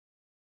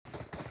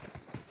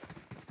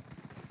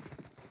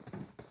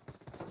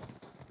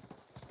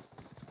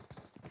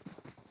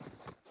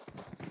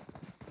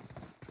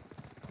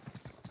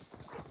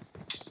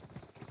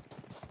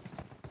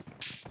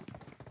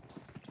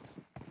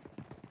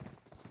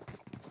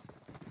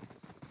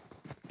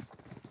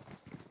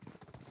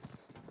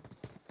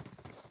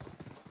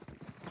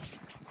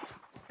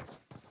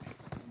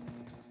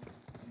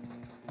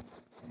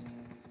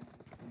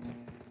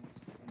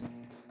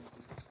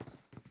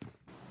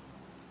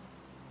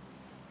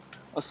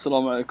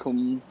Assalamu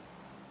alaikum,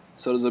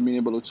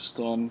 Sarzamini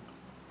Balochistan.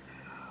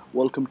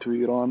 Welcome to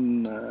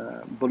Iran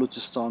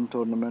Balochistan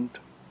tournament.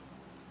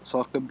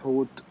 Saqib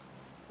Hoot,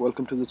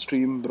 welcome to the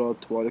stream,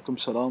 brat. Wa alaikum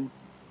salam.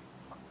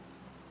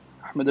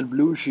 Ahmed al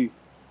Blushi,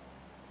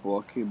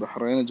 واقعي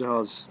بحرين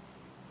جهاز.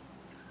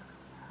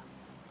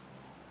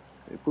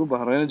 पूरा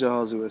Bahrain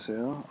जहाज है वैसे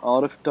हाँ.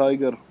 Arif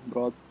tiger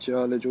ब्रात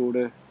चाले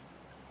जोड़े.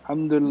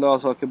 अल्हम्दुलिल्लाह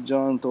साकिब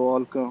जान तो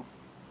आलका.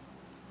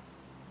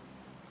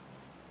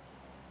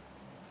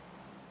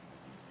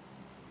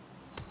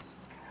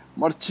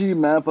 मर्ची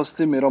मैप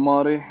अस्ती मेरा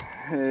मारे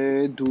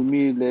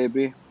दूमी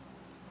लेबे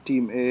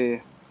टीम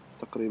ए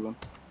तकरीबन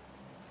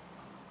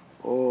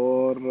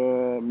और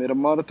मेरा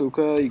मार तो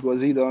का एक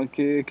वजीद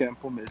आके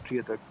कैंपो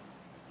मिलिट्री तक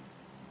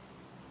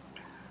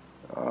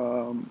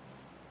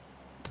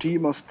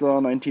टीम अस्ता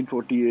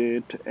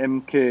 1948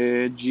 MK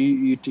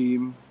GE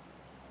टीम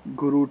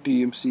गुरु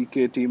team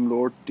CK team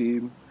Lord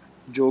team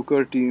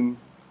joker team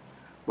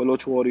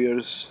Bloch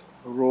warriors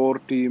roar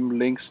team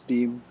links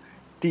team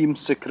team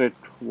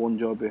secret one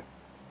जॉबे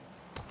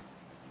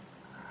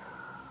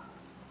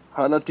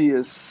هلا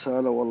TS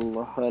هلا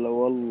والله هلا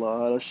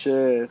والله هلا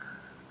الشيخ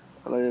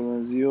هلا يا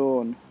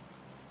منزيون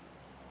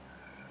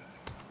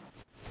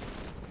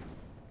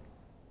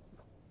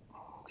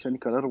عشان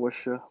كلر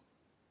وشه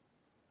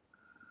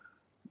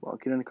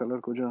باقي colour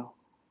कुजा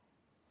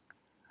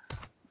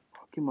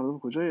बाकी मर्दम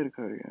कुजा ये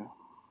रखा है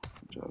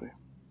जारे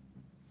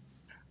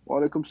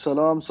वालेकुम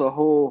सलाम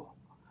साहो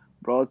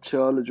ब्रात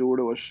चाल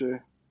जोड़े वशे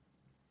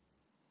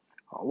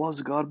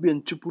आवाज गार भी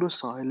अंचु पूरा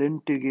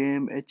silent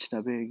game H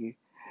नबेगी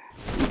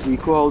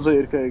eco house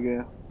ये रखा है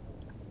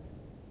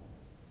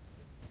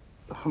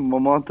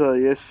mamata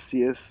yes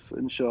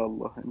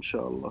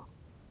inshallah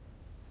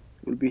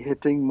we'll be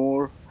hitting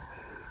more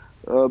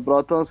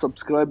ब्राता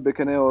subscribe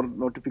bakanae और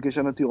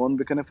नोटिफिकेशन आती ऑन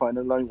बेकने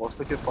फाइनल लाइन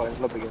वास्ते के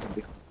फाइनल बेकने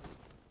दे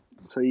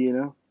सही है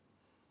ना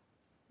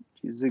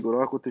चीज़ें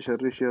गुरा को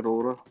तशर्री शेयर हो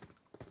रहा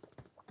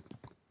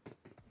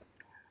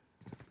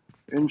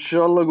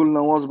इंशाल्लाह गुल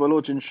नवाज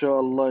बलोच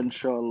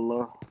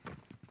इंशाल्लाह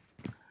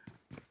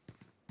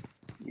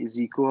ये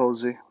ज़ीको हाउस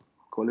है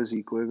कॉलेज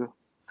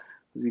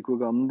ज़ीको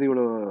का आमदी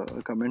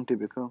बड़ा कमेंट है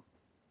बेका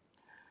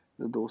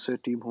दो से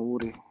टीम हो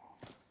रही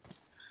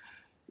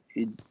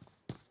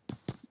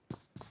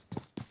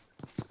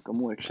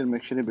कमो एक्शन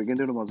है बेगिन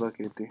तो मजा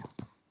कहते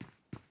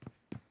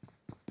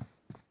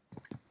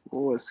वो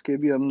एसके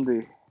भी आमदे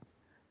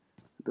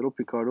इधरो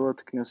पिकाडो अत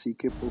के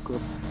सीके पोकर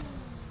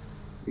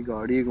ये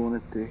गाड़ी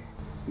गोनते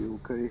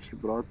यूका ये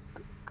शिब्रात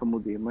कमो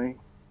देमाई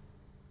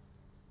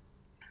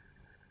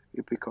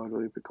ये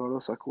पिकाडो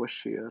सकवश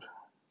यार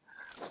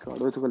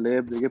पिकाडो तो का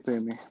लेब देगे पे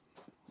में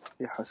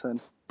ये हसन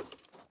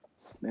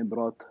मैं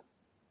ब्रात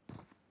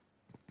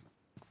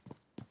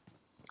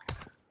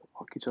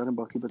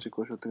बाकी बच्चे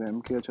खुश होते हैं एम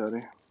क्या चाह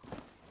रहे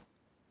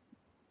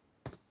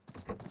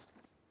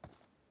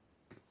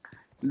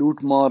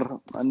लूट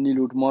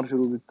मार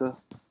शुरू बिता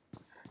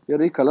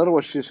यार ये कलर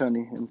वशिशानी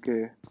इनके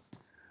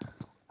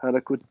हर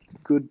कुछ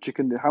गुड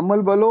चिकन दे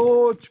हमल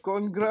Bloch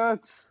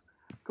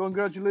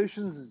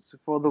congratulations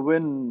for the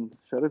win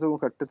शायद तो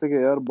कट्टे थे कि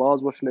यार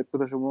बाज वश लेप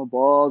था शुमा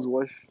बाज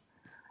वश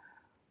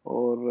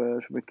और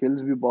शुमा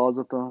किल्स भी बाज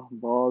था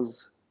बाज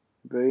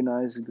very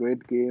nice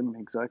great game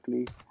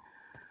exactly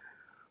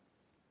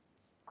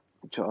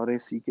चारे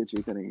सी के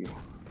चे करेंगे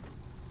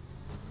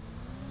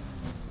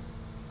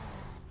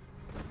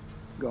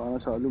गाना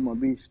चालू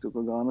मबी तो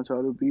का गाना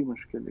चालू भी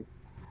मुश्किल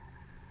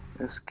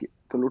है इसके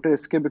तो लुटे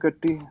इसके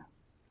बिकट्टी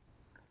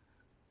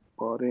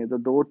और ये तो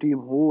दो टीम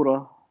हो रहा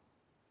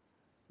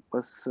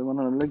बस मन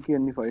लगी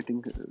अन्नी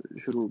फाइटिंग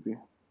शुरू भी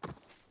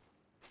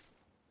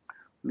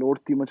लोड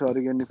टीम चाह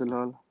रही है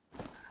फिलहाल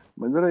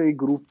मंजर एक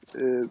ग्रुप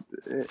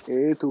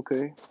ए तो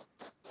के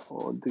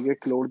और दिगे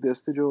क्लोड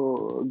देस्ते जो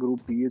ग्रुप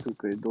बी तो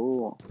के दो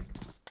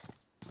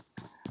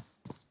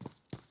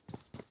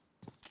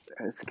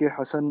इसके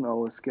हसन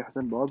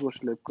बहुत वर्ष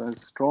लेप का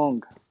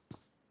स्ट्रॉन्ग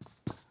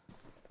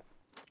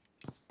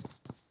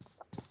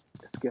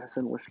इसके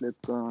हसन वर्ष लेप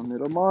का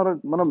मेरा मार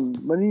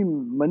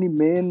मनी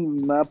मेन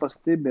मैप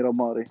अस्ते मेरा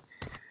मारे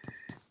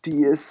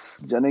TS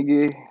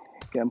जनेगे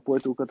कैंपो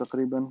तो का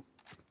तकरीबन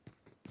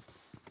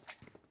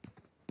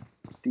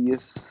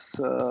TS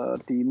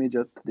टीम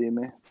जत दे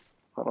में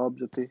खराब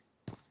जते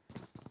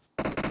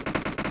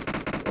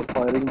और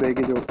फायरिंग बे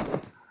के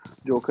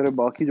जो करे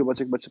बाकी जो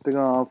बचते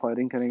का हाँ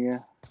फायरिंग करेंगे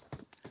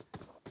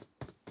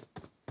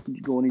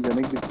गोनी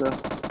जनेग दिखता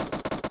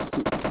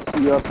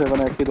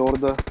CR7 एक दौड़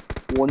दा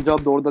वन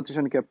जॉब दौड़ दा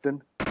चिशन कैप्टन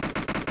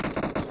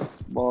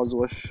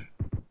बाजवश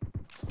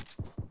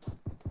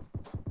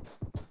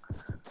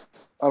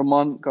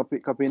अरमान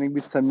कपेनिक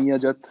भी समिया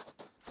जत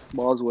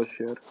बाजवश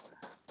यार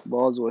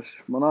बाजवश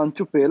मना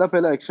अंचु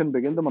पहला एक्शन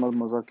बेगिन तो मना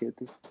मजा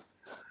कहती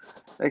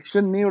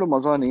एक्शन नहीं और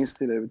मजा नहीं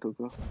इसती लेवी तो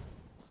का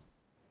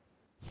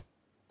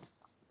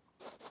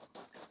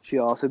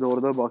शिया से दौड़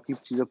दा बाकी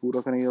चीज़ें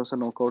पूरा करेंगे उसे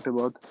नॉकआउट के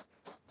बाद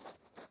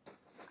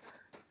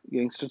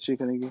गैंगस्टर चे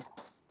करेंगे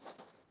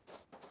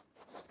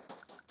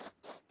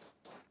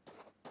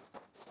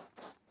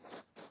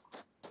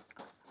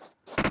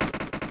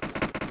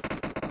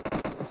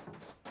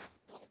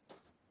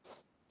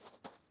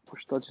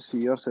ताची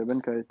CR7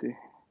 काय ते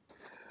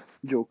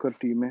जोकर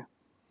टीम है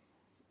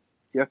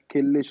या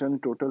किल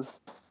टोटल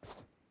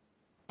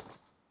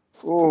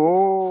ओहो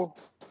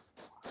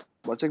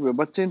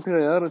बच्चे इंत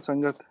यार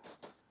संगत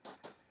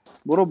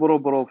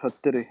बरो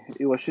हत्तेरे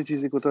ये वशी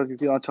चीज़ी को था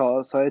क्योंकि आज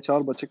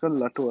 4:30 बच्चे का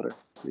लट हो रहा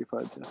है फ्री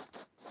फायर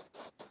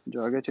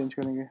जाके चेंज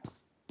करेंगे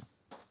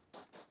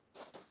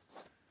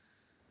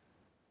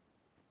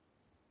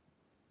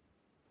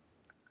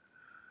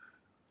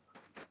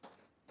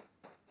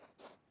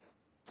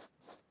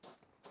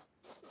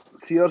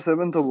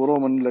CR7 तो बोरो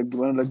मन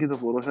लगी तो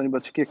बोरो शानी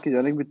बच के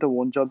जाने भी था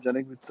वन चाप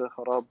जाने भी था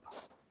खराब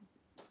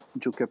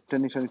जो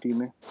कैप्टन शानी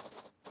टीम है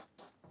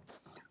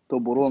तो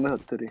बोरो हमें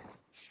हत्तेरे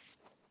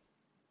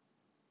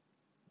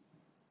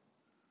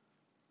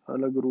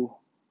अलग रू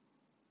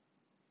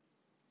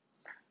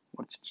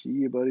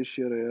अच्छी बारिश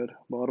यार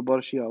बार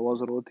बार शी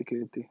आवाज रोती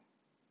कहती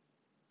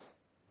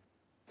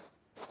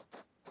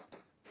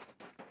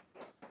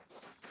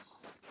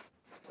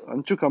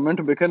अंचु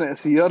comment bacon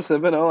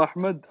CR7 او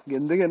احمد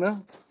gendege na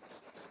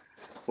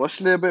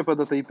وشلي بي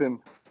بدا تيبم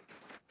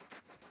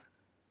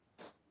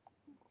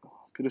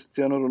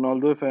Cristiano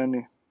Ronaldo fan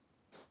है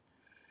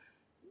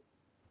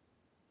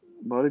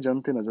बारे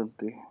जानते ना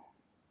जानते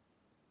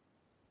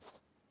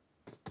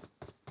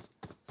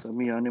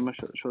समी आने में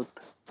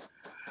शोत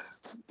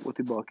वो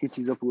थी बाकी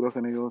चीज़ें पूरा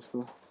करने का वास्ता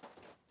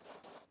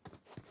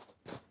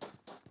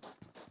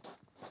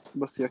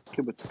बस यक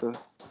के बचता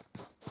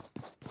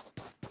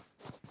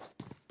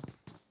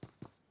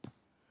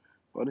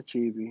बारे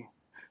चाहिए भी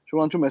शो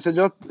आंचो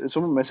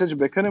मैसेज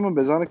बेकने में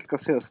बेजाने के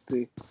कसे हस्ते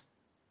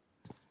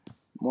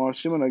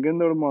मार्ची में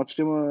अगेन और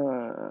मार्ची में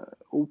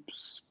oops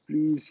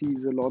please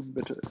he's a lot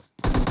better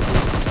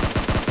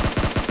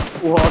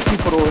वाह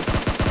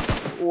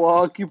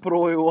की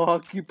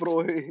प्रो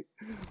है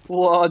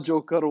वाह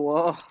जोकर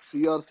वाह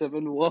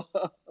CR7 वाह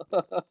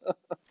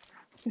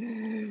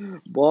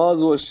बाज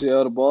वश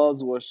यार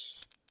बाज वश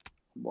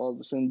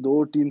दो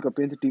टीम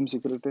कपें थी टीम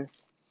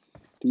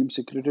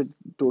सीक्रेट है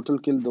टोटल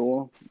किल दो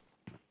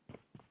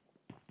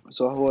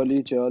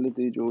सहवाली चाली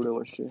ती जोड़े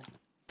वश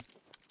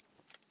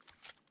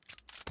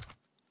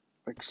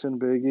एक्शन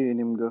बेगी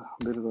निम्गा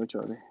बिरगा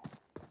चाले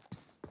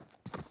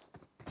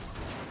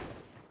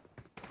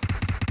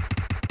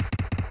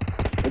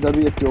इधर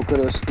भी एक जोकर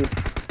है उसके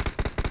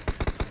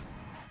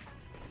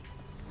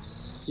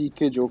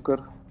सीके जोकर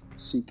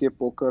सीके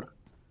पोकर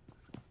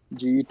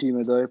जी टीम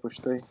इधर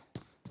पुछता है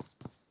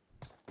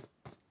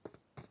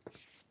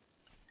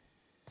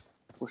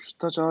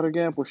पुछता चार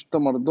गए पुछता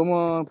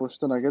मर्दमा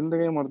पुछता नगंद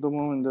गए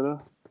मर्दमा इंदरा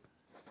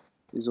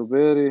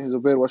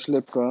जुबैर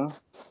वशलेप का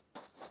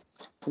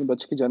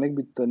बच के जाने की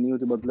भी तनी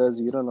होती बदला है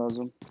जीरा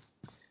लाजम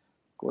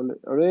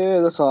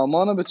अरे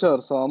सामान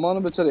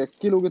बेचार एक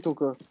किलो के तो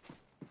का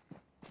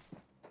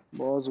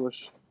बाज वश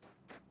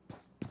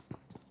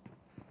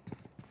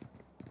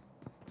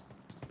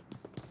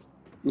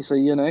ये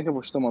सही है ना कि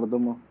पुछता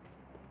मर्दमा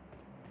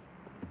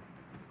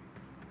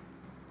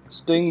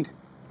स्टिंग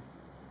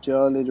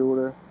चाले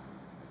जोड़े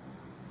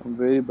I'm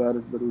very bad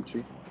at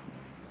Baruchi.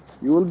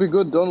 You will be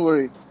good, don't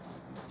worry.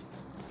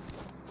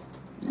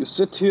 You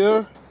sit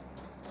here,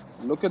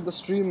 look at the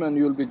stream and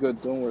you'll be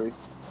good, don't worry.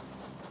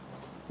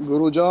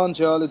 गुरुजान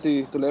चालती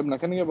तो लैब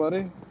नकन के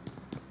बारे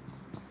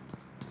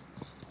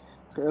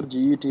खैर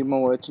जी टीम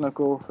वचना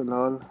को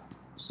फिलहाल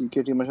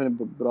सीके टीम शाने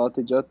बरात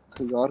जत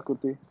यार को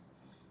थी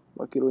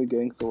बाकी रोई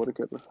गैंग तोड़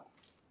कर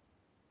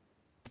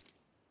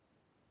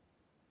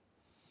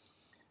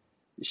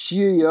शी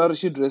यार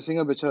शी ड्रेसिंग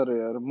बेचारे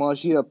यार मां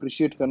शी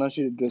अप्रिशिएट करना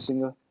शी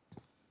ड्रेसिंग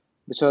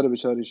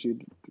बेचारे शी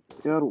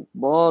यार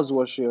बाज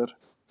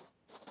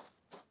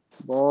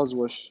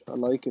वश आई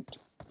लाइक इट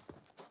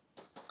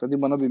कदी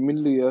मना भी मिल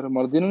ली यार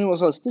मर्दिनों ने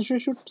वसा अस्ते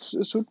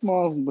शूट मां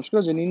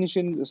मुश्किल जनीनी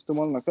शी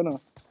इस्तेमाल ना करना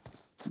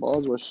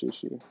बाज वश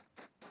शी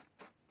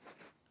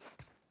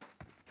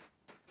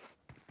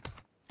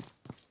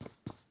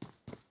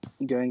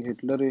गैंग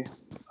हिटलर है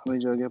हमें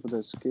जागे पता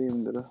इसके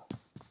इंदरा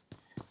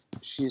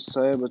शी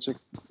साय बचे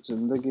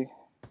जिंदगी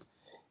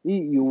ಈ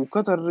ಯುವಕ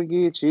ತರ್ರಿಗೆ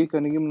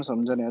ಚೇಕನಿಗೆ मन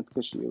समझाने याद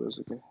कशी है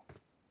वैसे के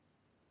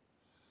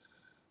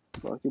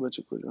बाकी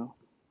बच्चे को जो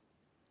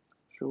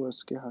शो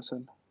इसके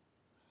हसन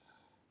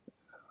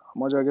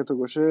मजा गया तो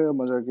गोशे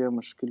मजा गया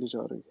मुश्किल ही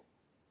जा रही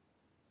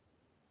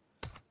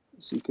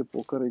इसी के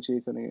पोकर है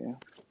चेकनिगे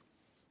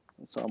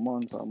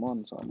सामान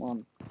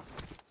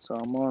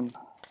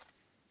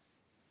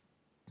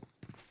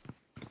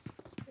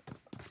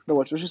तो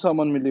बच्चों से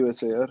सामान मिली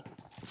वैसे यार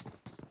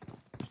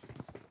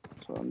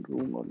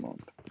रूम और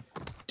not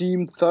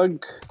Team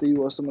Thug, the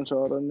was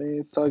समाचार ने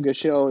Thug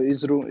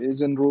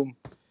is in room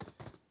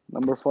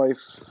number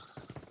 5.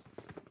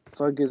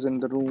 Thug is in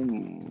the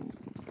room.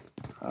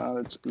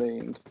 It's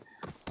playing.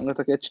 अंगा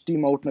तक H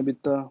team out ना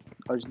बिता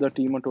आज the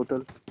team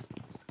total.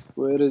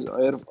 Where is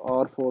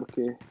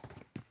R4K?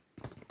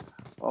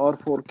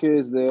 R4K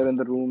is there in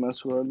the room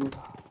as well.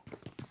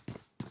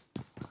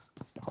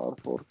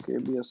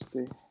 R4K भी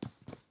अस्ते.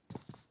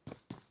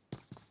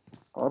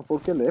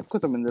 R4K lab को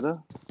तो मिल रहा.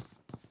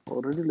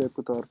 Already left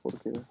with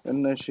R4K.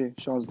 And she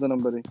shows the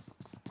number.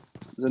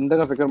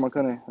 जिंदगा फिक्र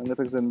मकन है अगर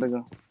तक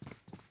जिंदगा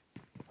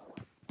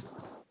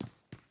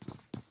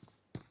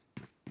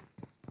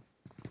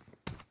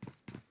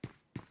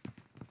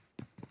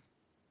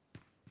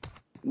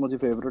मुझे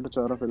फेवरेट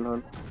चारा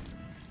फिलहाल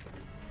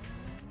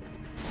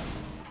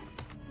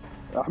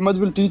Ahmad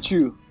will teach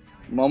you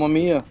mama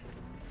Mia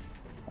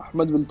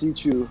Ahmad will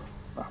teach you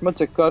Ahmad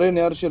सक्कारे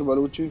यार शेर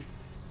बलूची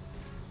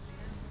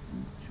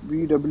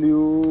बी डब्ल्यू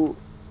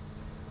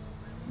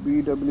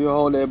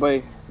हो ले भाई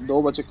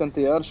दो बचकन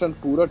तैयार शन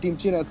पूरा टीम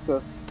चीन है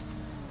का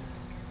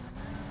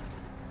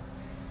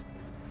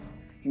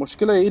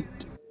मुश्किल है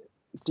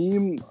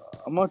टीम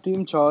अमा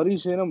टीम चारी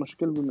से ना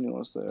मुश्किल भी नहीं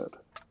होता यार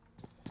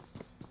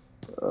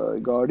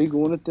गाड़ी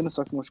गोने तिन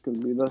सक मुश्किल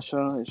भी दा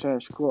शाह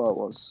इश्को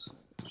आवाज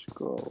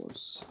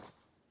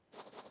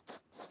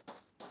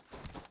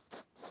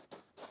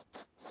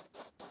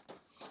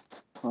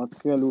हाथ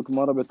के लूट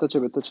मारा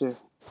बेतचे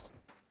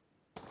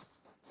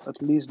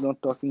at least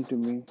not talking to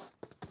me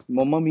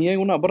mamma mia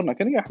una abarna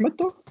kan ahmed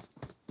to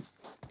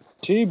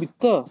شي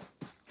bitta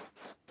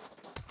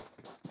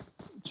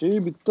شو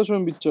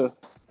bitta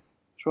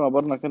شو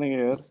abarna kan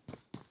yaar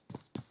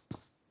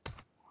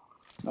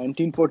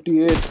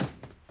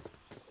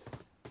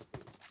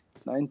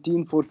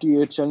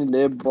 1948 yani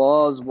le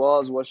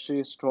was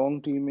she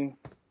strong team hai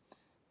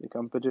ye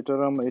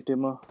competitor am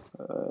etima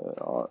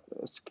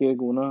sk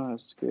guna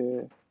sk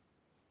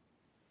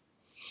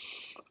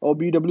او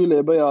بي دبليو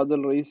لعبه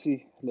عادل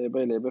رئيسي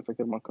لعبه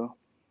فكر مكة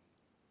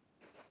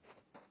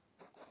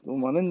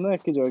ومانن ना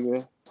एक की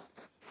जगह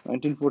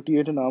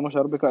 1948 नाम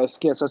shrub का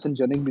SK assassin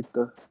जनिक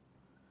बित्ता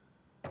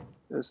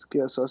SK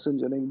assassin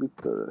जनिक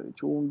बित्ता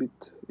चूम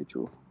बित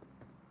चू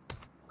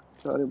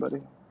सारे बारे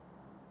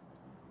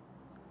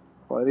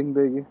firing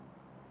Begi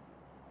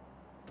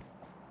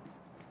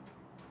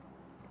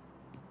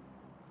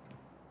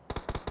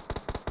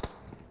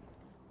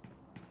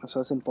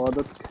assassin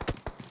पादत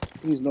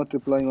he is not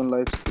replying on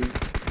live stream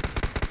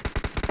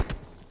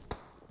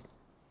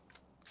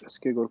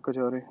SK गोरका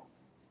जा रहे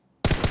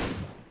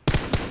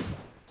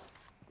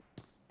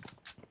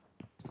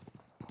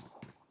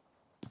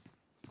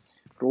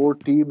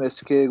रोड टीम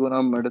एसके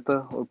गुना मडता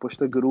और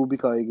पुश्ता गुरु भी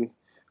खाएगी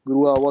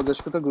गुरु आवाज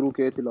एशकता गुरु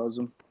के थी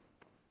लाजुम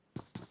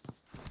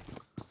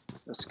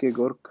एसके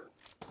गोरक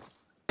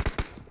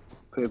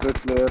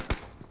फेवरेट प्लेयर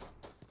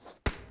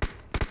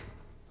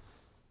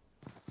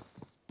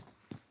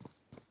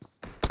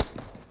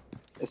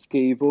एसके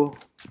इवो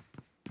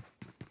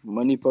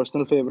मनी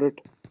पर्सनल फेवरेट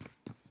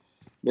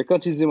बेका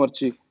चीजें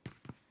मर्ची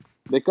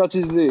बेका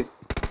चीजें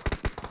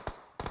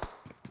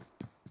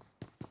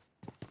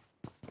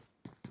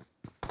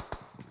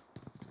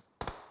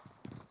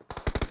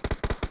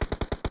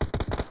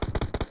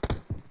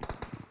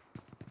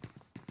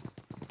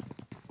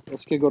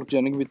एसके गोरक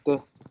जनिक बित्ता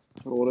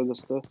और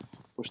दस्ता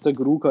पुश्ता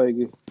गुरु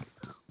खाएगी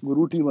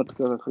गुरु टीम मत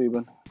का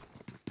तकरीबन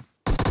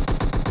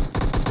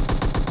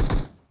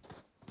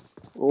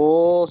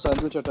ओ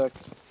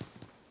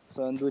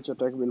सैंडविच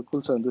अटैक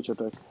बिल्कुल सैंडविच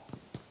अटैक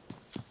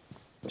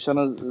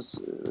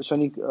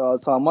शनी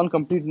सामान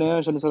कंप्लीट नहीं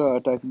है शनी सर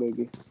अटैक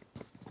बेगी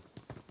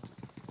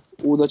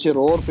उदाचे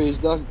रोर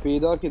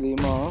पेदा के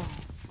दीमा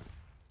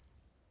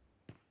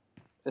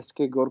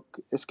एसके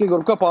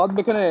गोरक का पाद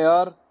बेकने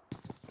यार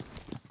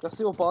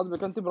कसी वो पाद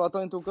बेकन ती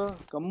बराता इन तुका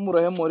कम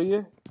रहम हो रही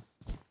है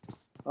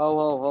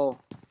आओ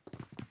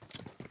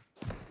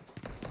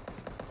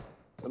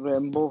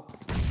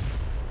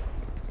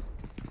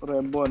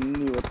रैम्बो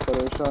अन्नी वत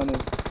परेशान है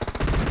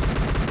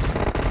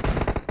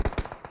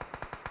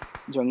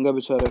जंगा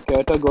बेचारा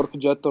कैटा गोरक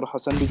जत और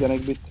हसन भी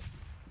जनक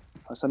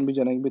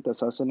बित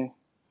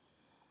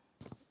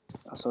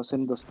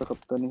असासिन दस्ता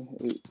कप्तानी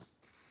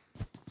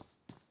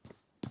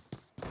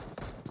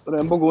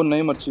रैम्बो गोन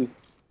नहीं मर्ची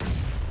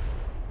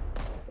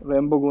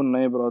रैम्बो गोन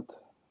नहीं ब्रात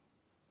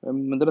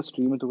मंदरा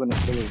स्ट्रीम में तो का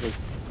निकल गया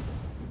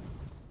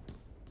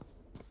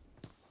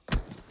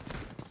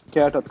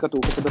कैट अतका तो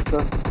को पदता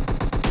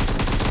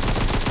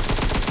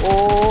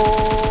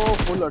ओ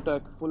फुल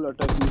अटैक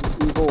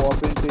इवो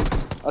ओपन पे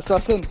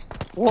assassin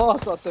वाह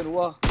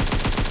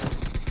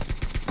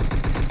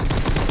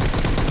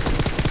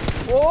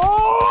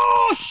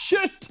oh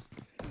shit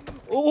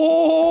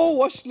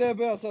وش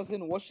لعبة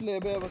assassin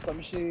بس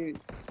امشي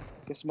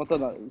किस्मत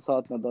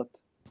साथ न दत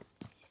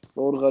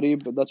और गरीब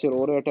दचर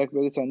और अटैक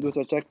पे सैंडविच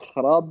अटैक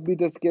खराब भी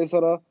थे इसके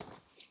सरा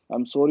आई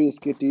एम सॉरी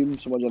इसकी टीम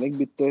समझने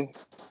बीतते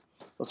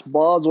बस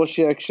बाज वश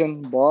एक्शन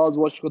बाज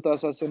वश को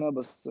assassin है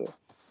बस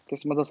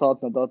किस्मत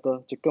साथ न दाता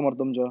चिक्का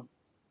मर्दम जा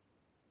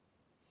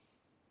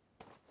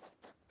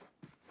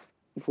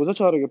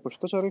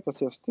पुष्ता चारे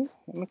कसे असते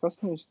कस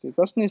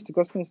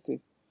नहीं असते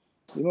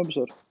दिमा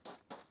बिशर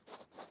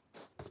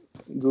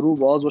गुरु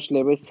बाज वश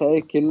लेवे साय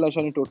किल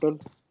नशानी टोटल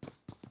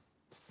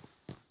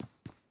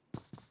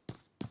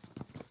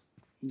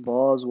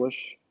बाज वश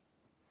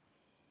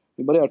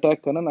يبري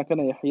अटैक करना ना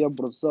करना यहिया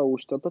ब्रज़ा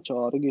उष्टा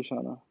चार की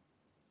शाना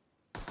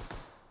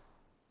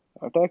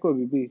अटैक हो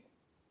बीबी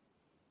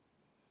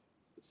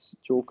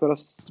जोकर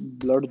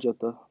ब्लड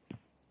जाता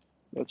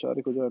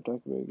बेचारे को जो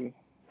अटैक होएगी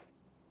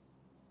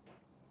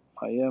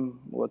आई एम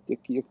what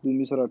एक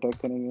दूमी सर अटैक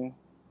करेंगे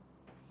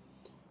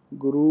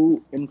गुरु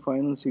इन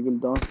फाइनल्स ही विल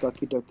डांस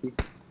टाकी टाकी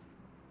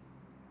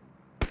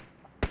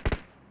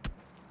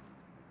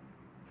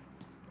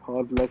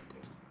hard luck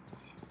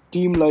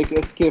team like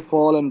SK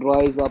fall and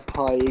rise up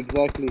high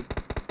exactly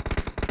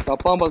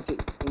कापा बस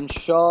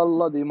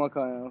इंशाल्लाह दीमा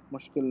का है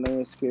मुश्किल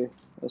नहीं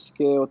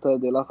SK होता है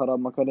दिला खराब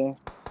मकने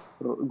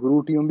गुरु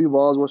टीम भी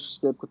बाज वो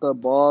स्टेप करता है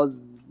बाज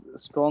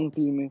स्ट्रांग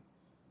टीम है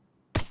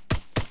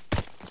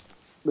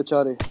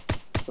बेचारे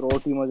रो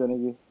टीम जाने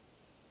की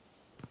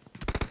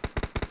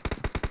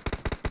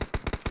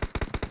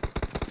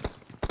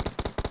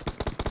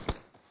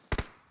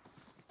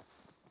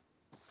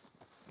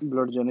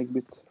ब्लड जनिक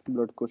बित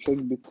ब्लड को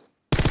शेक बित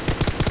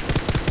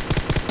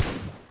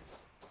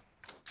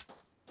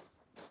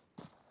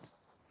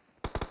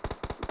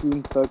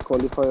टीम तक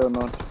क्वालिफाई और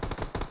नॉट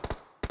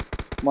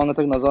मांग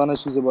तक नजान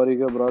चीज बारी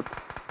का ब्रात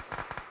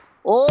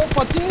ओ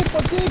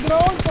पचे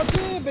ग्राउंड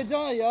पचे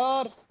बेजा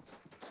यार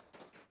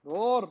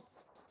और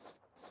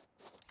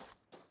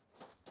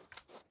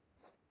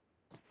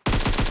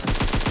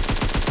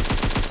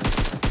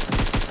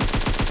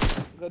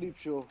गरीब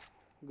शो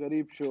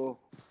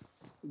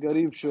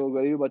गरीब शो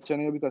गरीब बच्चा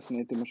ने भी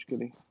कसनी थी मुश्किल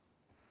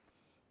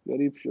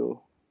गरीब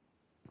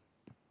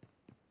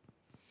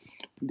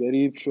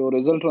शो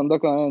रिजल्ट रंदा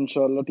कहाँ है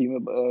इंशाल्लाह टीम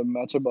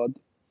मैच बाद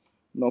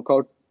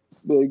नॉकआउट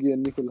देगी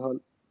अन्नी फिलहाल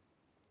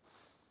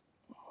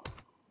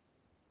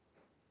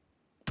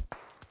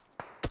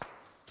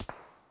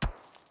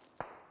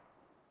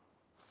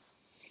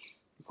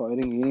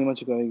फायरिंग ही नहीं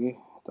मचकाएगी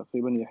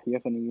तकरीबन यहिया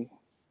करेंगे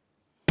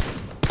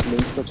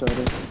लिंक्स का चाह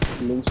रहे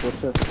लिंक्स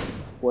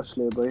वॉच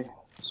ले भाई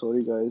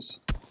सॉरी गाइस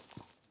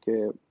के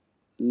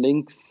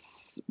लिंक्स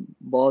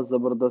बहुत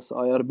ज़बरदस्त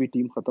IRB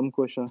टीम ख़त्म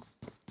कोशा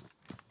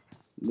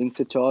लिंक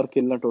से 4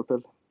 किल ना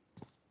टोटल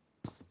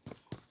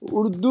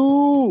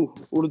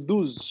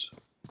उर्दूज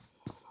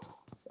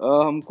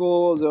हमको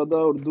ज़्यादा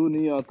उर्दू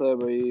नहीं आता है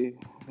भाई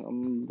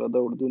हम ज़्यादा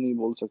उर्दू नहीं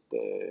बोल सकते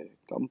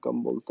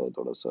कम बोलता है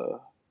थोड़ा सा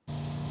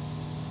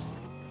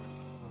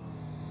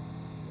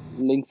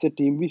लिंक से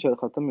टीम भी शायद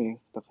ख़त्म है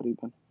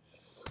तकरीबन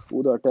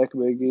वो अटैक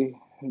बेगी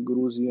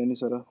गुरुजी यानी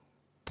सरा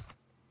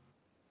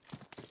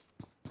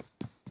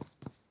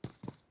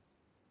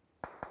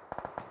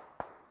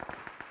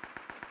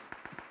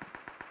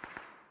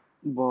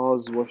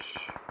बाज वश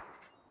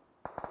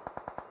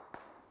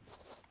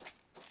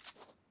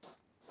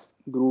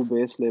ग्रू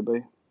बेस ले भाई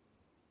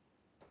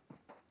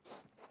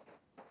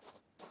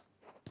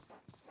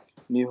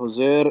नी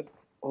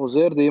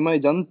हुजैर देमा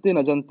जनते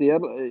न जनते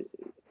यार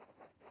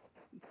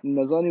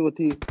नजानी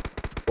होती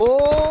ओ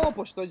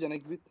पुश्ता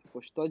जनक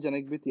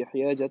बित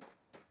यहिया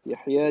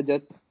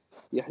जत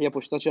यहिया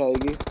पुश्ता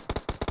चाहेगी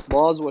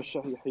बाज वश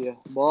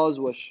बाज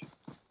वश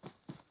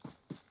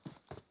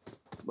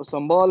बस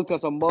संभाल का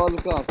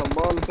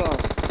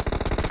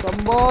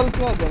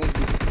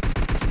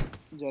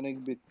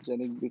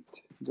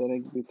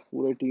जनक बित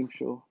पूरे टीम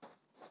शो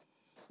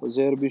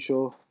हुजैर भी शो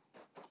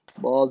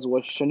बाज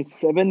वश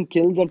 7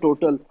 किल्स हैं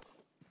टोटल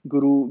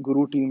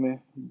गुरु टीम में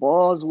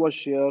बाज वश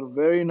यार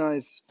वेरी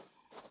नाइस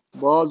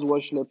बाज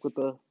वश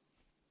लेपता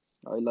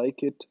आई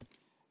लाइक इट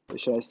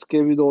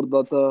एसके भी दौड़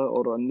दाता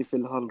और अन्नी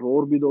फिलहाल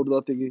रोर भी दौड़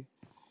दाते की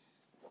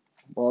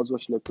बाज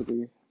वश लेपते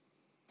की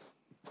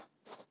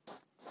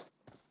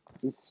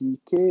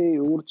सीके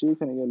और चेक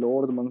करेंगे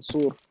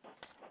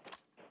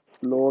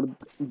लॉर्ड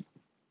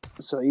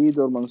सईद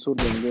और मंसूर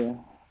देंगे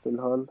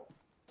फिलहाल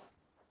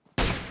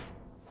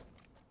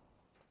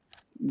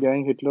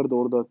गैंग हिटलर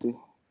दौड़ दाते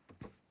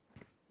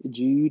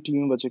जी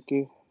टीम बचे के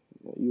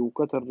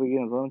यूका थर रही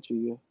है नजाना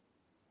चाहिए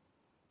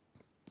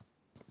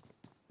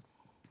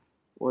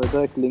और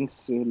इधर एक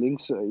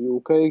लिंक्स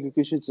यूका है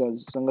क्योंकि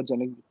संगत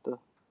जनक बिता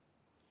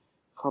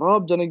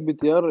खराब जनक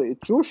बित यार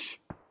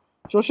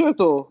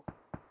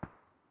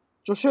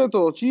चुशे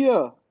तो चिया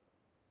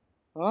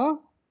हाँ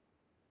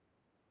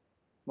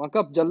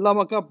जल्ला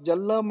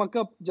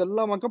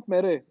मकप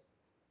मेरे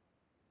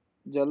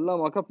जल्ला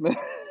मकप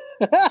मेरे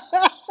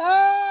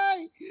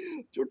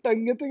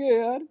चुटंगे तो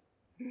यार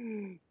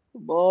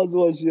बाज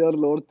वाश यार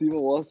लौटती में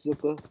वास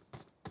जाता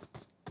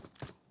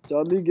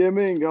Charlie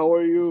gaming how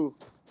are you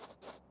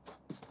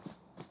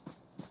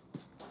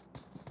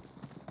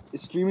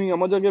streaming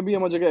अमा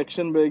जगह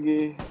action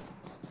baggy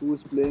who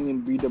is playing in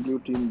BW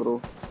team bro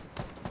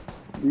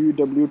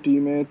BW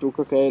team है तो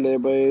का कह ले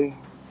भाई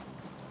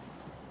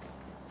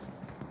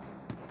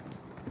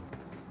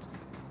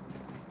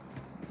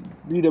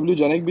BW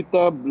जनक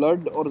बिता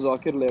ब्लड और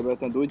जाकिर ले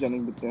बैठे हैं दो ही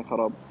जनक बिते हैं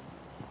खराब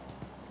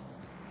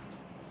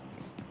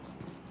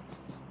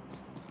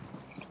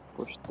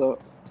पुश्ता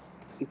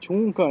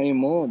इचूं का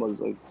इमो बस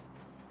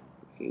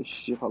इश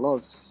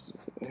खलास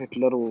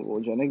हिटलर वो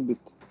जनक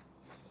बित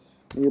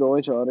ये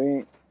रोए चाह रहे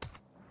हैं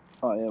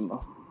आई एम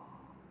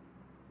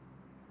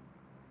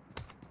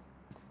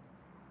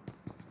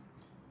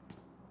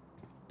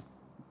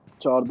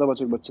 4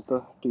 बचे था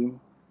टीम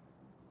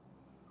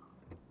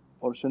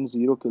और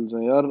 0 किल्स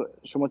हैं यार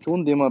शुमा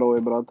चून देमा रोए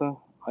ब्राता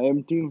आई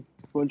एम टीम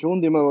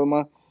चून देमा रोए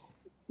मा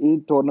ये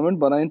टूर्नामेंट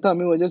बनाए था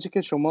हमें वजह से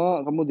कि शुमा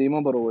कमु दीमा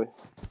बरोए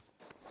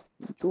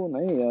जो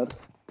नहीं यार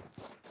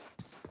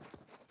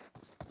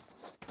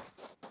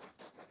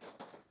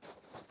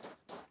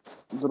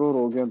जरूर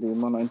हो गया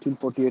दीमा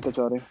 1948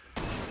 अचारे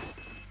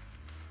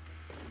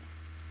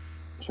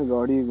अच्छा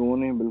गाड़ी गो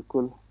नहीं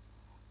बिल्कुल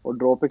और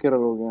ड्रॉप के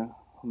हो गया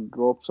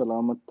ड्रॉप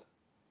सलामत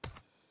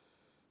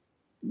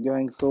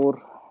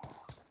गैंगसोर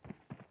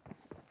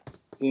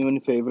ये मेरी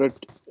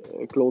फेवरेट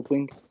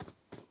क्लोथिंग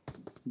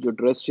जो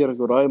ड्रेस यार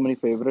गुराए मेरी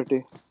फेवरेट है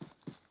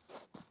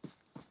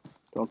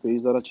तो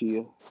पेज ज़रा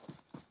चाहिए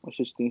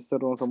वश तीस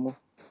तरह कमो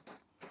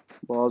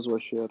बाज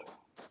वश यार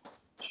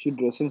शी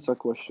ड्रेसिंग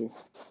सक वश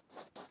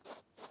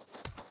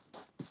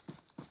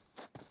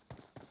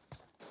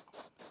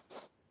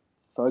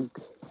सग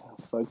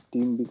सग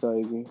टीम भी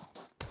खाएगी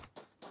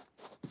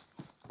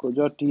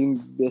कुजा टीम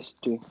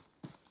बेस्ट है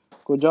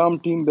कुजाम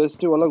टीम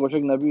बेस्ट है वाला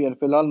गोशक नबी है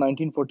फिलहाल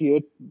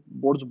 1948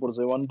 boards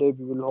Burje one day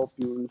we will hope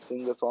you will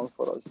sing a song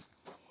for us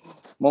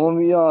मामा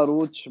मिया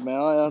अरूज मैं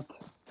आयत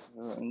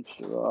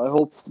I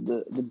hope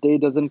the day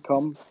doesn't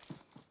come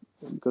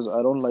because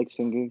I don't like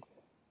singing.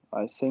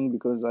 I sing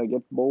because I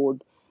get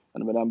bored,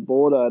 and when I'm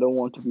bored, I don't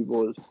want to be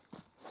bored.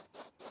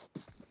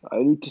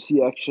 I need to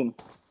see action.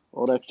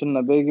 और action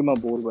ना बेगी मैं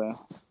bore गया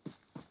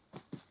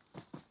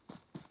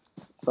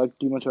fuck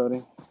team अच्छा रहे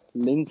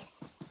links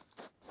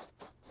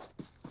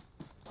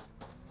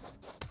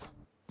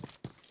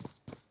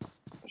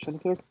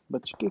शनकेट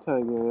बच के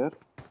खाए गए यार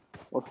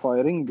और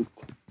फायरिंग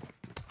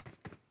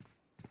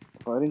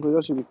को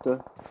जाची बिकता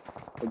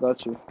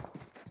दाची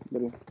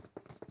बरे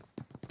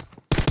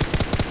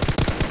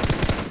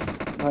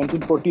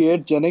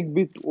 1948 जनिक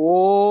बित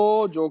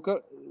ओ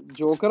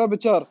जोकर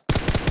बिचार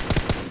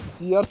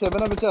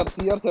CR7 बिचार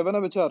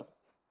CR7 बिचार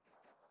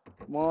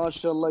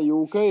माशाल्लाह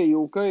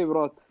यूके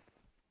ब्रात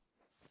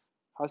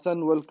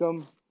हसन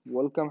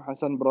वेलकम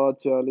हसन ब्रात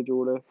चाली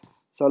जोड़े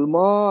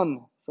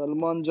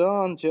सलमान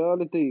जान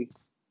चाली थी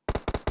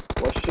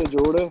वश्य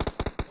जोड़े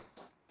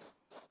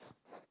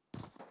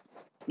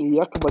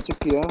यक बच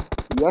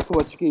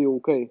की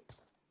यूके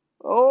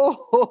ओह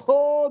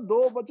दो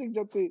बचक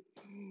जते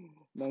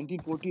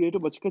 1948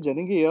 बच के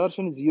जनेंगे यार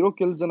शन 0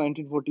 किल्स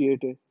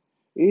 1948 है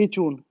ए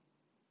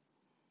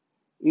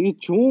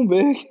चून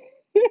बे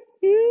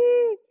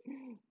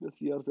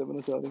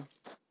CR7 sorry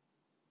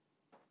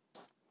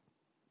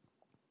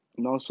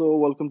Naso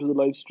welcome to the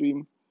live stream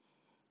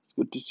it's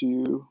good to see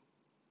you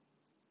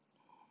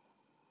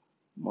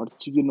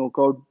मर्ची की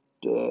नॉकआउट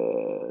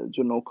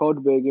जो नॉकआउट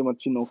बैग है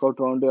मर्ची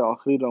नॉकआउट राउंड है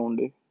आखिरी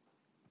राउंड है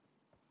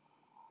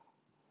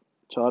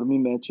 4वीं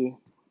मैच है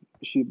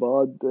इसी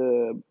बाद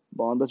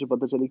बांदा से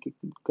पता चली कि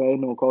काय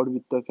नॉकआउट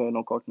बीतता काय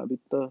नॉकआउट ना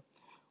बीतता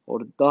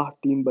और 10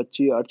 टीम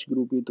बच्ची 8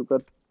 ग्रुप ही तो का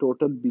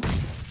टोटल 20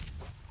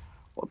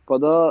 और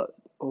पदा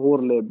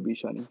होर लैब भी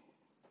शानी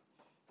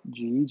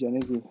जी जाने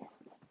की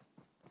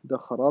द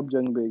खराब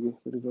जंग बेगे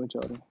फिर जो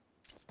चाह रहे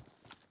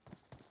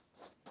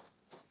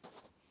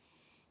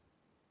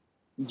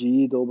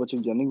जी दो बच्चे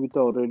जनिक भी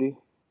था ऑलरेडी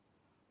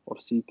और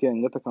सीखे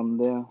अंगे तक हम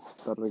दे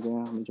कर रहे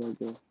हैं हम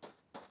जाके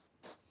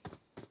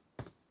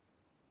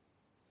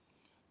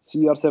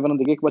CR7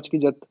 देखे एक बच की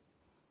जत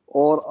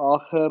और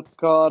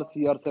आखिरकार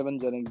CR7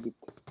 जनिक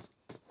बित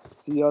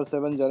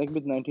CR7 जनिक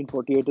बित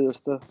 1948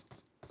 जस्ता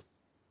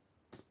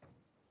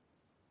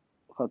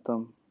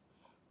खत्म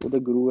उधर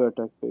गुरु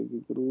अटैक पे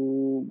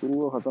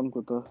गुरु खत्म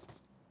होता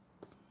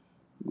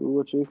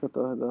गुरु चेक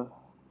होता है दा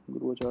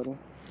गुरु चाह रहे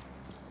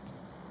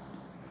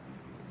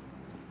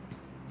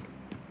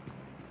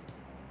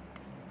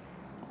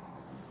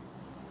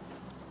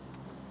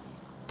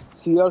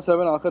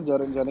CR7 आखिर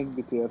जनिक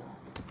बित यार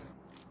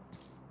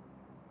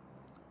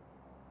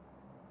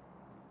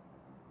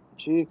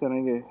ठीक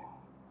करेंगे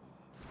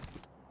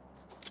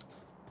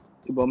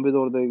बॉम्बे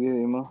दौड़ देगी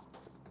इमा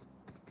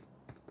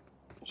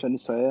शनि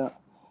साया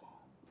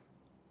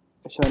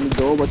शनि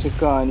दो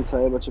बचक्का आनी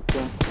साया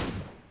बचक्का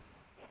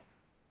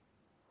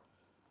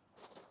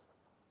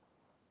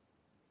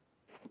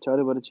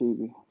चारे बारे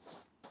चाहिए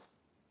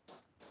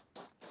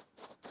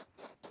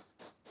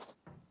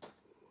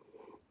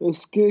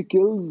इसके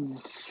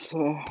किल्स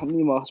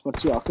नहीं मार्क्स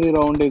मर्ची आखिरी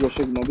राउंड है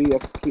गोशक नबी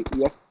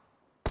यक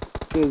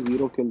इसके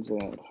 0 किल्स हैं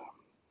यार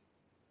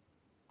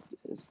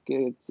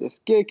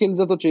इसके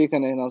किल्स तो चेक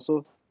है ना सो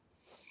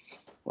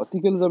अति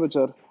किल्स है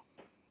बेचार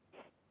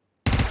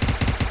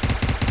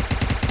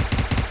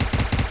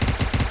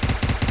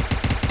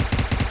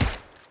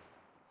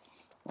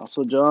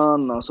नासो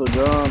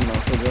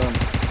जान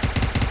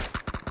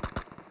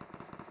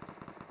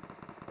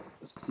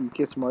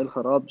सीके स्माइल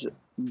खराब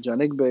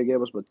जनिक बह गया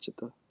बस बच्चे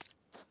था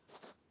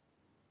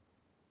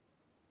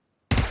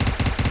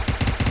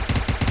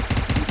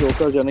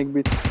जोकर जनिक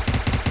भी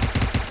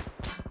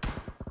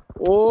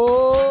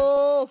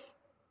ओफ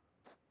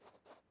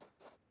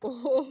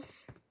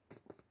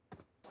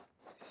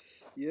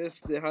yes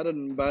they had a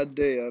bad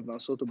day यार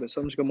नासो तो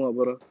बेसमझ कमो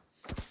अबरा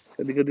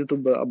कदी तो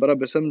अबरा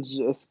बेसमझ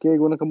इसके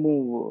गोना कमो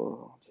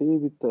सही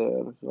बित्ता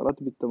यार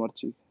गलत बित्ता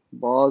मर्ची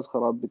बाज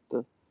खराब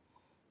बित्ता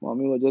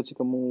मामी वजह से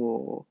कमो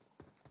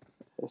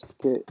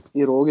Escape.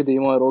 Iroge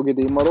Dima, Roge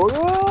Dima, Roge.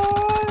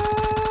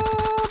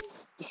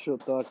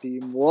 Shota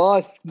team.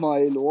 Wow,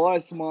 smile, wow,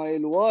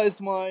 smile, wow,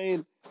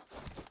 smile.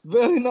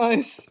 Very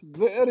nice,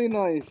 very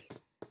nice.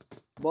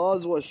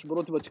 Baz wash,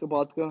 bro, tu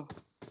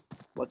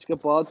बच के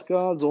पात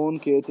का जोन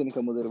के तीन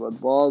का मुदर बाद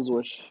बाज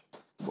वश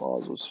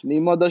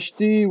नीमा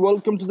Dashti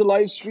welcome to the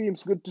live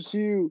streams good to C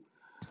you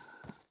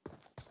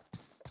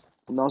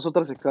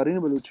 900 से कारी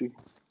नहीं बलूची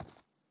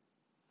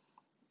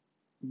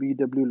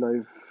BW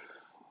लाइव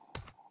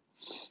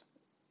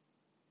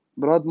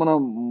ब्रात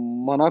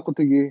मना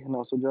कुतिगी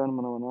 900 जान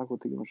मना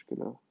कुतिगी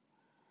मुश्किल है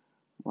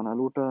मना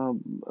लूटा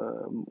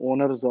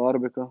ओनर जार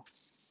बेका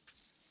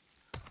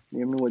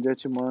नेमनी वजह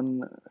ची मान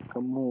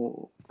कम्मू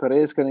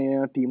परेज करने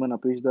हैं टीम न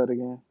पेशदार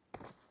गए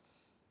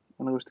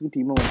मैंने कुछ की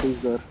टीम में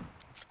पेशदार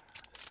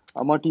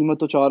अमा टीम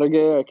तो चार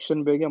गए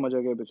एक्शन पे गया मजा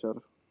गया बेचार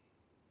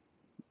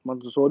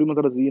सॉरी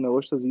मतलब जी ना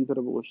वश जी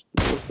तरफ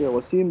वश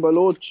वसीम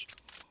बलोच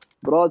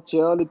ब्रात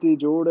चालिती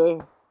जोड़े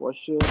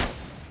वश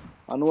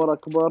अनवर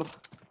अकबर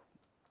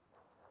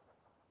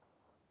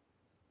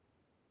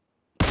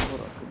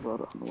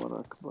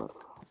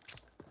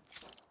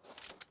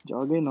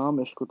जागे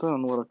नाम इसको था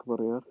अनवर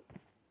अकबर यार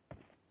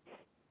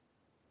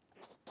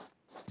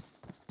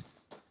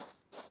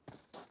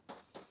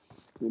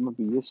ये मैं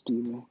BS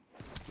टीम है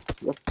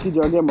यक्की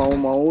जागे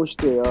माउश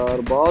थे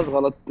यार बाज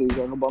गलत थे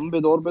जागे बम्बे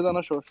दौर पे था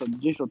ना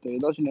सज्जिश होते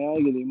इधर से नया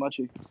आएगी दीमा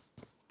ची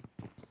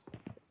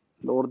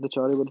लोड द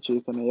चारे बर ची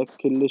कने एक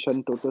किल्ले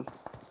शन टोटल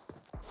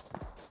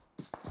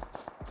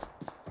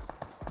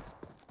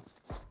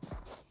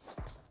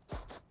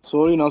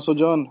सॉरी नासो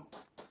जान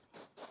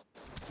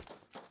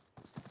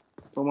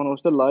तो मन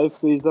उससे लाइव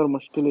पेज दर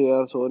मुश्किल है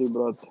यार sorry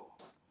ब्रात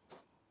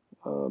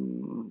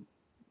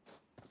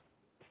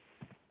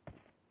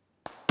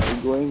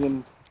going in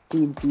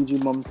team PG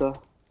ममता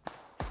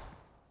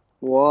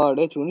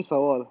वाह चुनी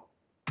सवाल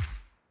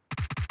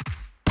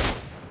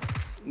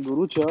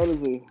गुरु चाल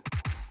से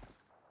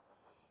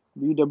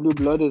BW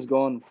blood is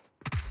gone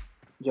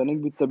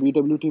जनक बित्ता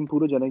BW टीम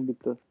पूरा जनक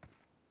बित्ता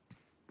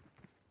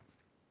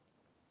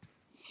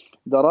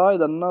दराय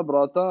दन्ना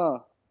ब्राता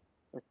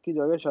यक्की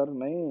जगह शर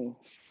नहीं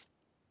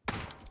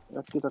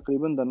यक्की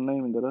तकरीबन दन्ना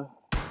ही मिल रहा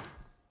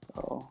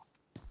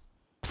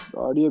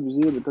गाड़ी अब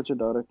जीर बिता चे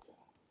डायरेक्ट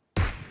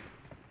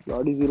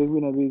गाड़ी जीरे भी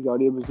नबी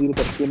गाड़ी अब जीर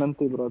तक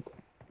नंते ब्रात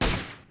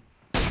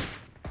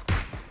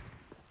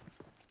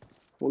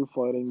फुल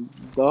फायरिंग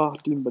दा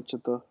टीम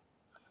बचता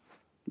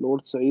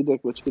लोड सईद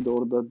एक बच के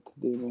दौड़ दद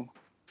दे में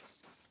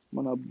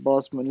मन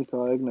अब्बास मनी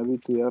का एक नबी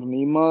थे यार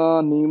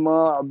नीमा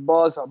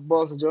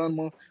अब्बास जान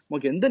म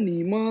केंदा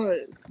नीमा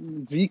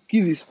जीक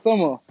की रिश्ता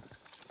मा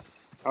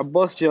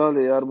अब्बास चाल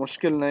यार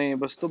मुश्किल नहीं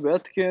बस तो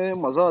बैठ के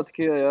मजा आत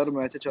के यार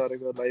मैच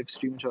चारेगा लाइव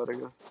स्ट्रीम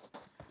चारेगा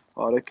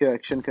और एक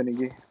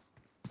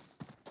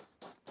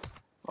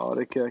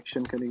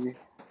एक्शन करेगी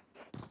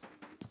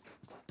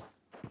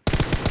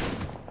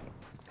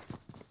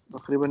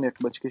तकरीबन एक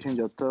बच के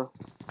जाता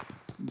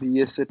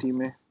BS से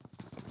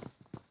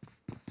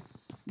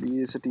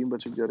टीम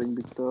बच जारेंगे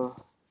दिखता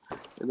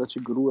इधर से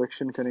गुरु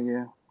एक्शन करेंगे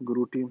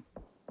गुरु टीम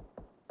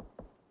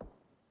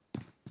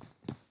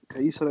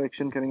कई सारा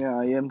एक्शन करेंगे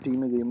IM टीम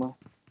में देमा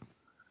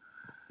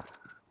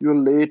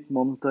you're late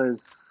Mamta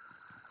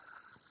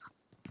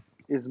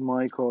is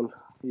my call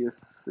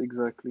yes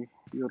exactly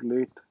you're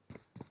late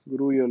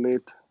Guru you're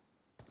late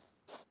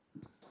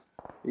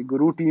ये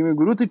गुरु टीम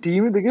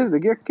है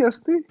देखे अक्के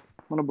अस्ती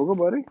मना बगो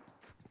बारे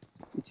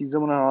ये चीज़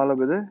मना हाल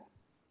अबे दे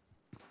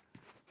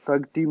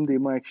तग टीम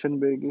देमा एक्शन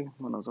बेगे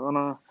मना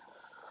जाना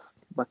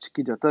बच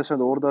की जाता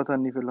शायद और दाता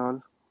नहीं फिलहाल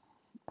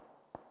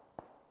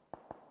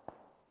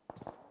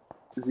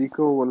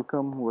Zico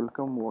welcome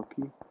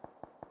Waki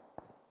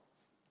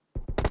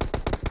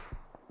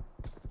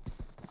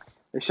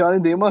इशानी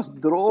देमा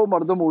द्रो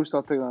मर्दों मोश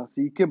ताते का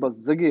सीके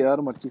बज़्ज़गे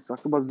यार मर्ची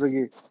सक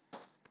बज़्ज़गे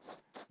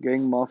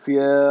गैंग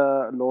माफिया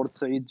लॉर्ड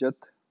सईद जत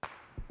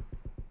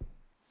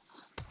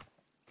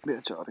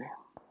बेचारे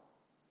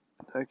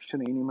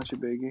एक्शन ही नहीं मच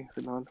बेगे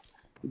फिलहाल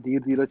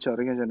धीरे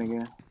चारेंगे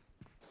जानेंगे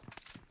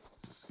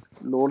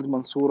लॉर्ड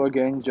मंसूरा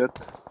गैंग जत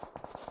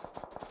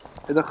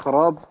इधर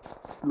खराब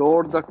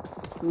लॉर्ड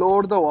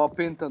द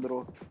वापिन था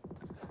द्रो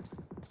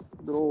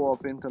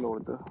वापिन था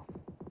लॉर्ड द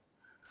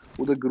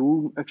उधर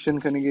ग्रूव एक्शन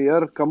करेंगे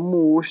यार कम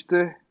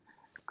ओश्ते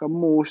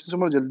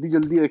से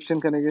जल्दी एक्शन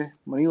करेंगे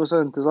मनी वैसा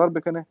इंतजार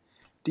बेकने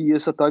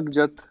TS तक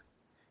जत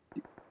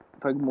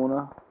थग मोना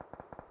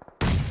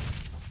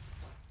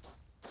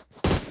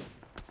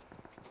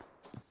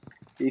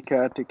एक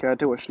है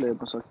वशले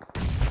मसक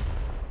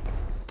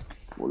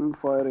फुल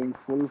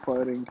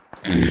फायरिंग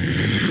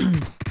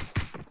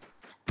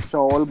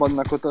शावल बंद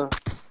ना कोता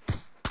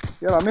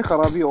यार हमें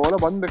खराबी और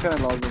बंद बेकने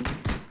लाजिम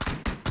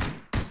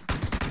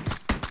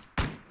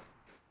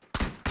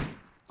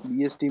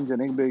BS टीम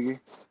जनेक बेगी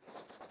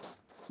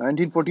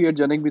 1948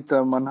 जनेक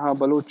बिता मना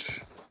बलोच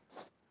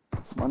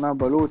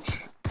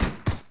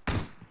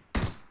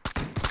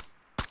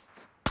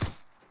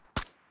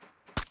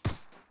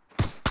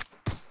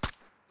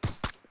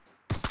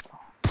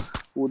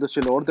उधर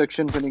से लॉर्ड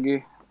एक्शन करेंगे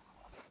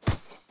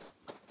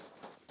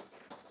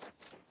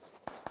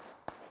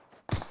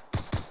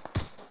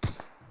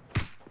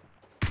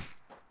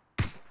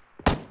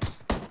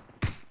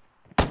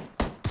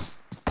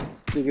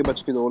ठीक है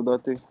बच के दौड़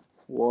दाते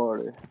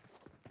वाड़े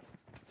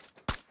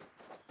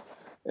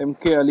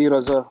MK Ali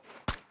Raza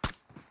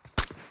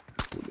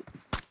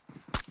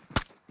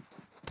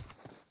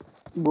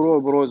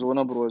ब्रो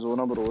जोना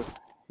ब्रो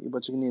ये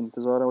बच के नहीं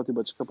इंतजार है होती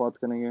बच के बात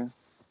करेंगे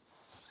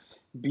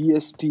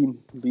BS टीम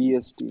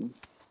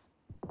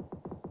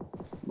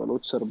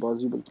बलोच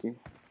सरबाजी बल्कि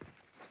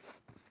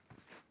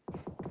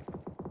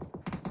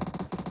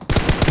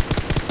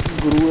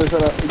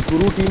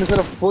गुरु टीम है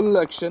सर फुल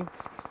एक्शन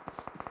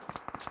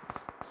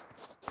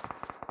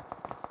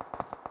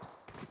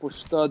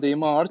पुश्ता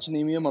देमा आर्च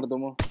नीमी है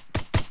मर्दों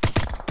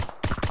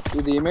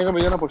ये देमे का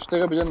बिजन पुश्ते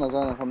का बिजन नजा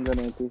ना समझा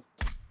नहीं थी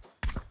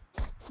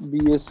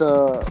BS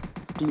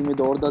टीम में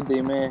दौड़ दा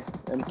देमे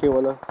MK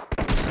वाला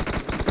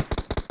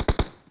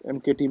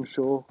MK टीम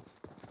शो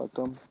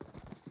खत्म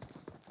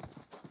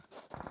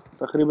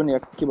तकरीबन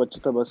एक की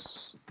बचता बस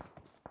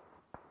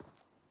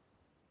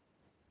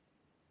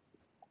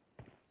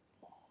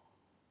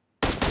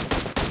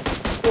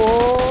ओ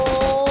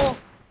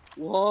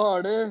वाह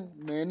अरे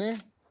मैंने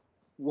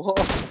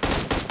वाह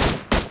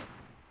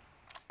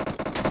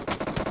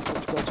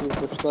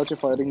पुछता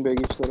फायरिंग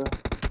बैग इस तरह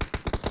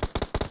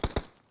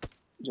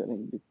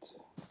जानेंगे बित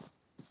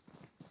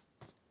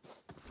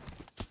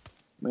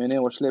मैंने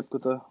वशलेप को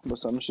था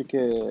बस हमशी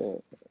के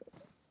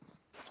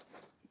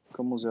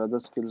कम ज्यादा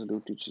स्किल्स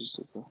ड्यूटी चीज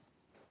का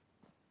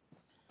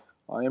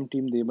IM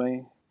टीम दे भाई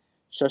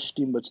शश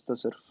टीम बचता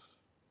सिर्फ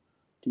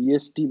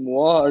TS टीम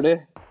वाह अरे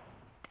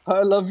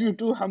I love you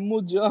too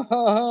حمود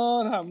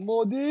جان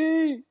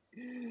حمودي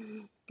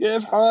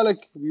كيف حالك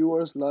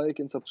viewers like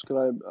and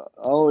subscribe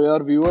आओ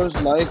यार viewers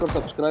like और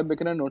subscribe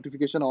bakanae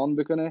notification on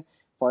bakanae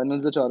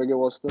finals जा चारे के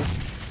वास्ते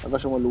अगर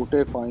शमा लूटे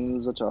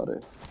finals जा चारे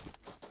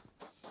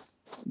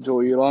जो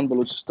Iran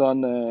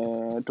Balochistan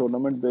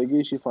tournament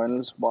Begi she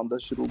finals बांधा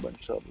शुरू बन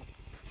इंशाल्लाह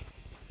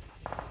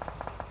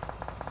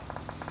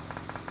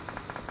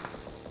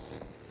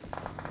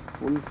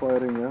फुल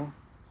फायरिंग है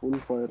फुल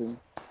फायरिंग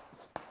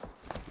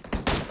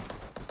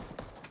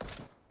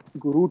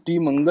गुरु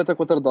टीम अंगत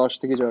तक उतर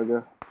दाश्त की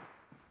जाएगा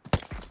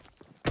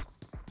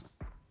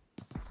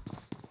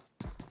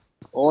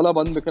ओला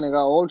बंद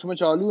बिकनेगा ऑल शमे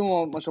चालू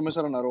हूँ शमे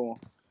सर ना रहो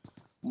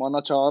माना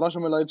चारा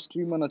शमे लाइव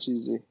स्ट्रीम माना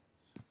चीजें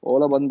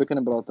ओला बंद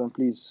बिकने बनाता हूँ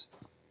प्लीज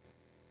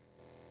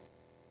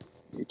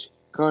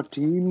का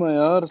टीम है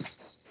यार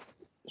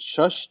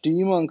शश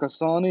टीम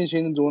अंकसानी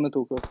चेन जोने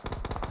तो का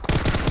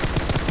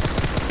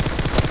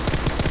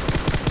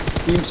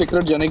टीम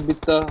सीक्रेट जनिक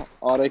बित्ता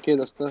RAK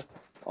दस्ता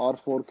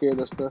R4K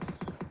दस्ता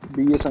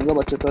BS संगा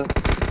बच्चा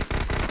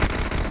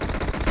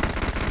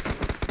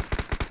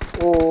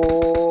ओ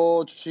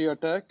चुशी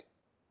अटैक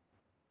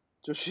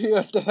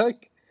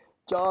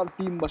 4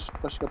 टीम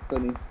बशकत्ता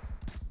नहीं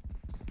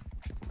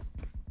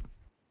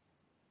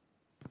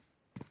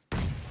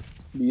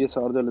BS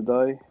आर्दल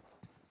दाई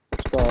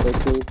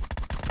RAK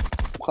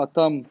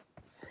खत्म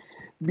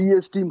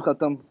BS टीम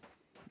खत्म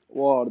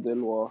वार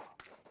दिल वाह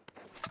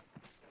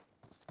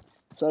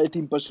सारी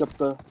team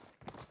बशकत्ता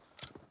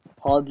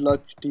hard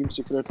luck team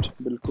secret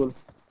बिल्कुल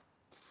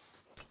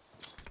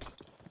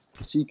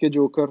CK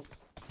जोकर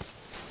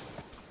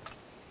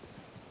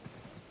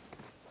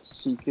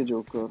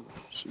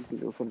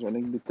जाने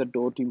की बितर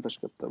 2 टीम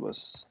बशकत्ता बस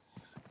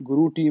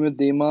गुरु टीम है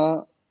देमा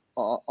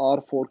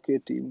R4K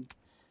टीम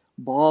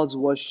बाज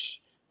वश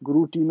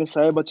गुरु टीम में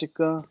साय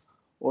बचेका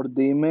और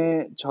देमे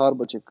 4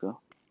 बचेका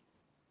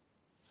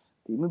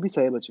देमे भी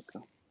साय बचेका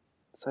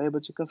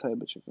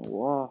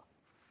वाह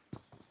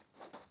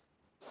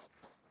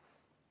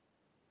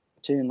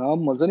अच्छे नाम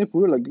मजा नहीं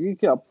पूरे लगी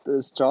कि अब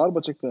 4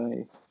 बचेका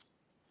है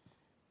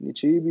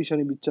नीचे भी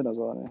शनि बिच्चा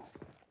नजर है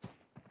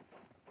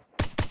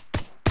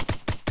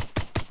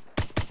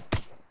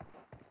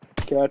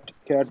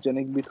cat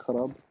जनिक बीत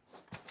खराब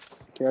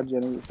cat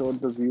जनिक told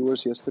the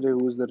viewers yesterday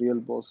who is the real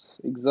boss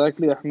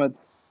exactly Ahmed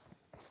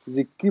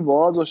जिक्की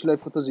बहुत वशले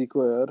को तो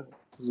जिको यार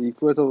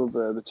जिको है तो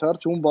बेचार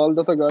चूम बाल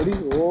दा था गाड़ी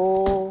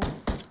ओ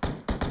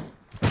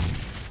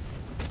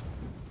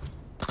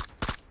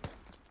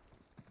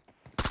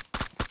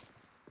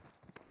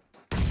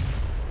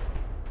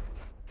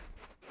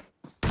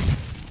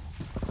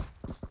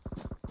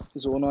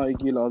जोना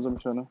आएगी लाजम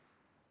शाना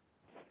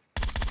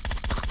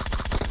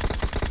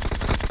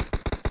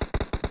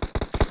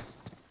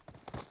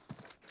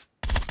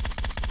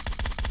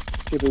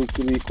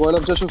रिकॉइल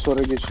अब जाशो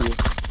सोरे गेशी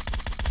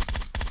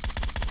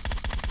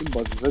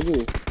बज़गे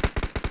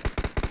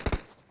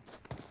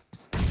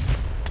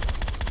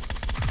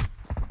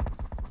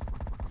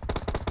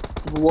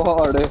वाह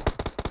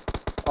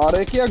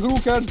अरे क्या ग्रू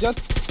कैट जत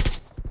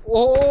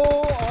ओ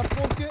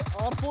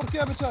R4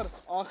 के बेचार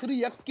आखिरी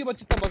यक के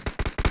बचता बस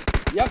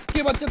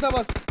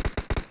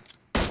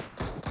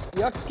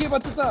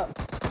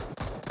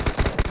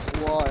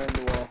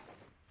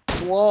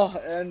वाह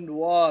एंड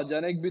वाह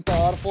जानेक बिता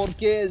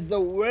R4K is the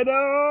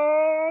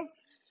winner.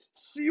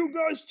 See you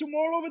guys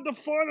tomorrow with the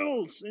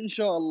finals,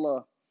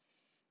 inshallah.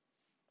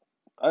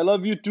 I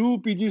love you too,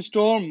 PG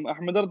Storm.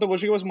 Ahmedar to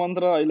goshi bas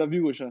mantra. I love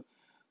you, Gosha.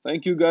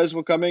 Thank you guys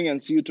for coming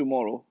and see you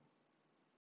tomorrow.